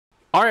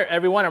All right,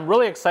 everyone, I'm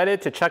really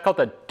excited to check out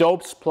the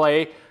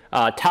Dopesplay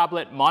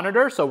tablet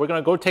monitor. So we're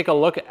gonna go take a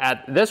look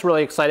at this.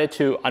 Really excited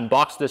to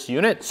unbox this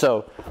unit.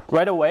 So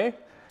right away.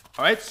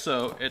 All right,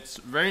 so it's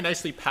very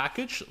nicely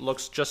packaged.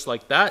 Looks just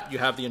like that. You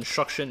have the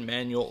instruction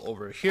manual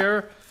over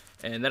here.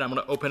 And then I'm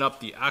gonna open up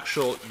the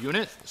actual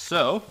unit.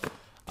 So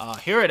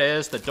here it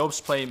is, the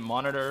Dopesplay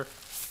monitor,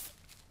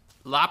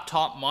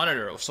 laptop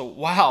monitor. So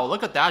wow,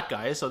 look at that,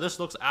 guys. So this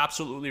looks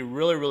absolutely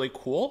really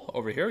cool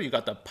over here. You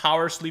got the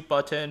power sleep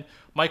button,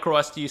 micro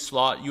SD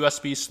slot,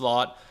 USB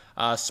slot,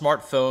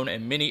 smartphone,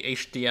 and mini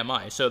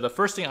HDMI. So the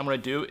first thing I'm going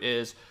to do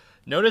is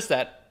notice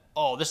that,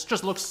 oh, this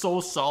just looks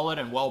so solid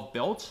and well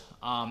built.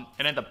 And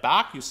at the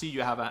back, you see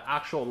you have an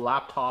actual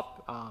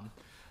laptop,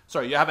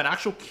 you have an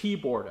actual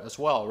keyboard as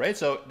well, right?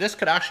 So this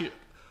could actually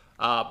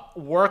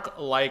work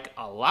like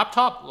a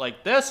laptop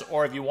like this,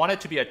 or if you want it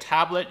to be a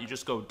tablet, you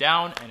just go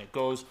down and it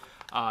goes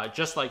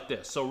just like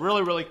this. So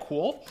really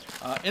cool.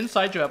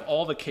 Inside you have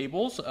all the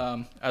cables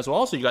as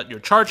well. So you got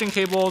your charging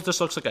cables. This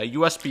looks like a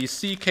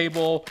USB-C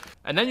cable.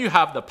 And then you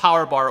have the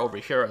power bar over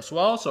here as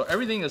well. So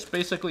everything is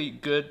basically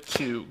good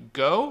to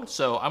go.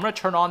 So I'm gonna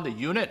turn on the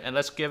unit and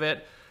let's give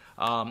it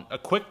a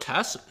quick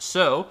test.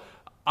 So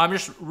I'm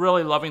just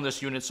really loving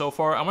this unit so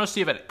far. I'm gonna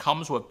see if it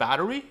comes with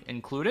battery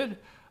included.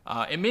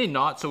 It may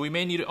not, so we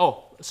may need to,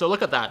 oh, so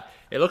look at that.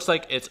 It looks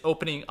like it's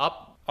opening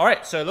up. All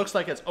right, so it looks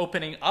like it's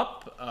opening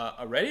up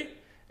already.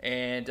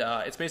 And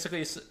it's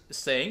basically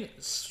saying,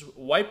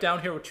 swipe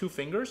down here with 2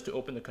 fingers to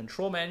open the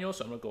control manual.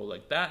 So I'm gonna go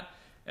like that.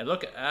 And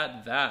look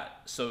at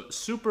that. So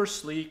super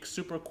sleek,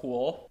 super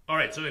cool. All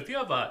right, so if you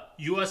have a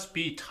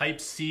USB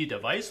Type-C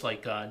device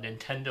like a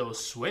Nintendo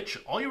Switch,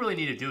 all you really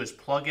need to do is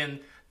plug in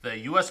the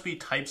USB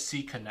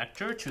Type-C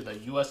connector to the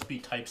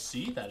USB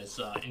Type-C that is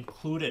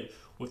included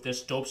with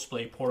this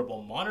Dopesplay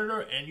Portable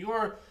Monitor, and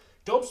your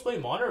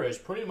Dopesplay monitor is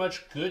pretty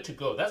much good to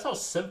go. That's how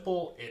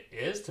simple it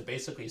is to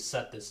basically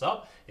set this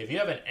up. If you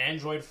have an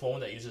Android phone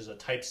that uses a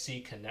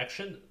Type-C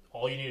connection,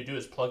 all you need to do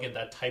is plug in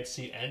that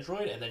Type-C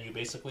Android, and then you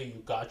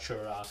got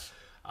your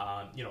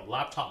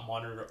laptop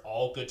monitor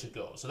all good to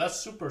go. So that's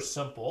super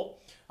simple.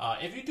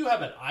 If you do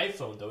have an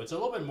iPhone though, it's a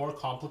little bit more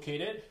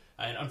complicated.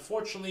 And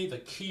unfortunately, the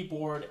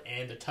keyboard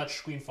and the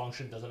touchscreen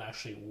function doesn't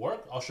actually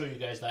work. I'll show you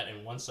guys that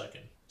in 1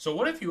 second. So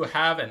what if you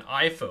have an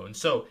iPhone?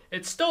 So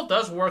it still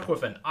does work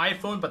with an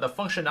iPhone, but the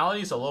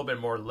functionality is a little bit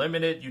more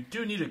limited. You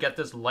do need to get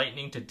this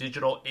lightning to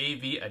digital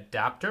AV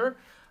adapter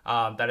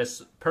that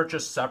is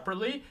purchased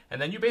separately.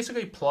 And then you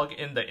basically plug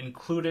in the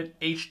included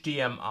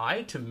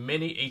HDMI to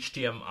mini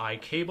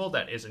HDMI cable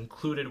that is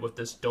included with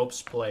this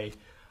Dopesplay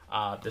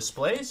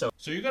display. So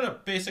you're gonna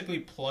basically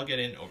plug it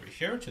in over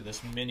here to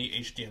this mini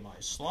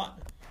HDMI slot.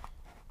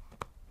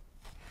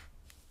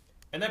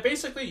 And then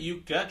basically you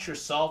get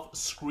yourself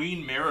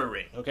screen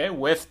mirroring, okay,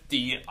 with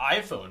the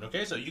iPhone,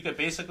 okay? So you could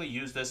basically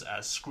use this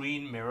as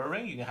screen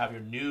mirroring. You can have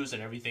your news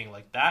and everything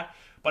like that.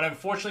 But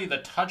unfortunately,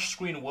 the touch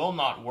screen will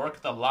not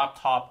work. The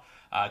laptop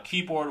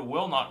keyboard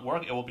will not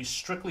work. It will be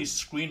strictly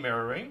screen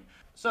mirroring.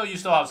 So you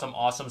still have some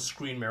awesome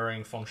screen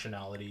mirroring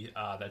functionality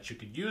that you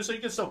could use. So you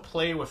can still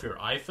play with your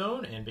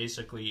iPhone and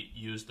basically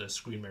use the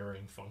screen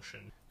mirroring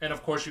function. And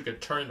of course, you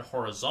could turn it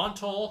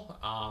horizontal.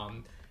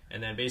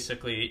 And then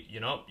basically,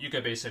 you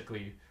could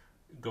basically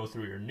go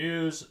through your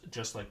news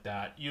just like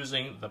that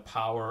using the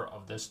power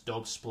of this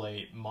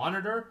Dopesplay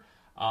monitor.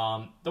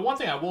 The one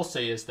thing I will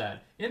say is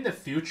that in the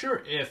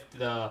future, if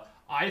the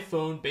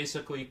iPhone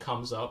basically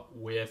comes up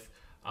with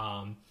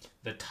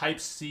the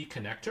Type-C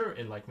connector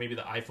in like maybe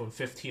the iPhone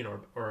 15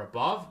 or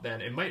above,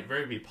 then it might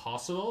very be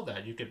possible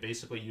that you could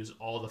basically use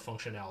all the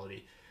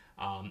functionality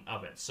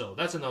of it. So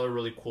that's another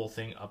really cool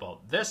thing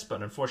about this,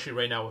 but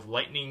unfortunately right now with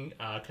Lightning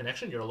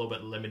connection, you're a little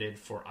bit limited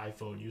for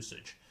iPhone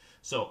usage.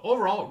 So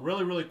overall,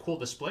 really cool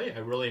display. I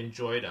really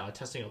enjoyed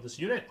testing out this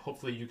unit.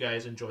 Hopefully you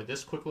guys enjoyed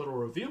this quick little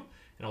review,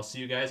 and I'll see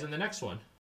you guys in the next one.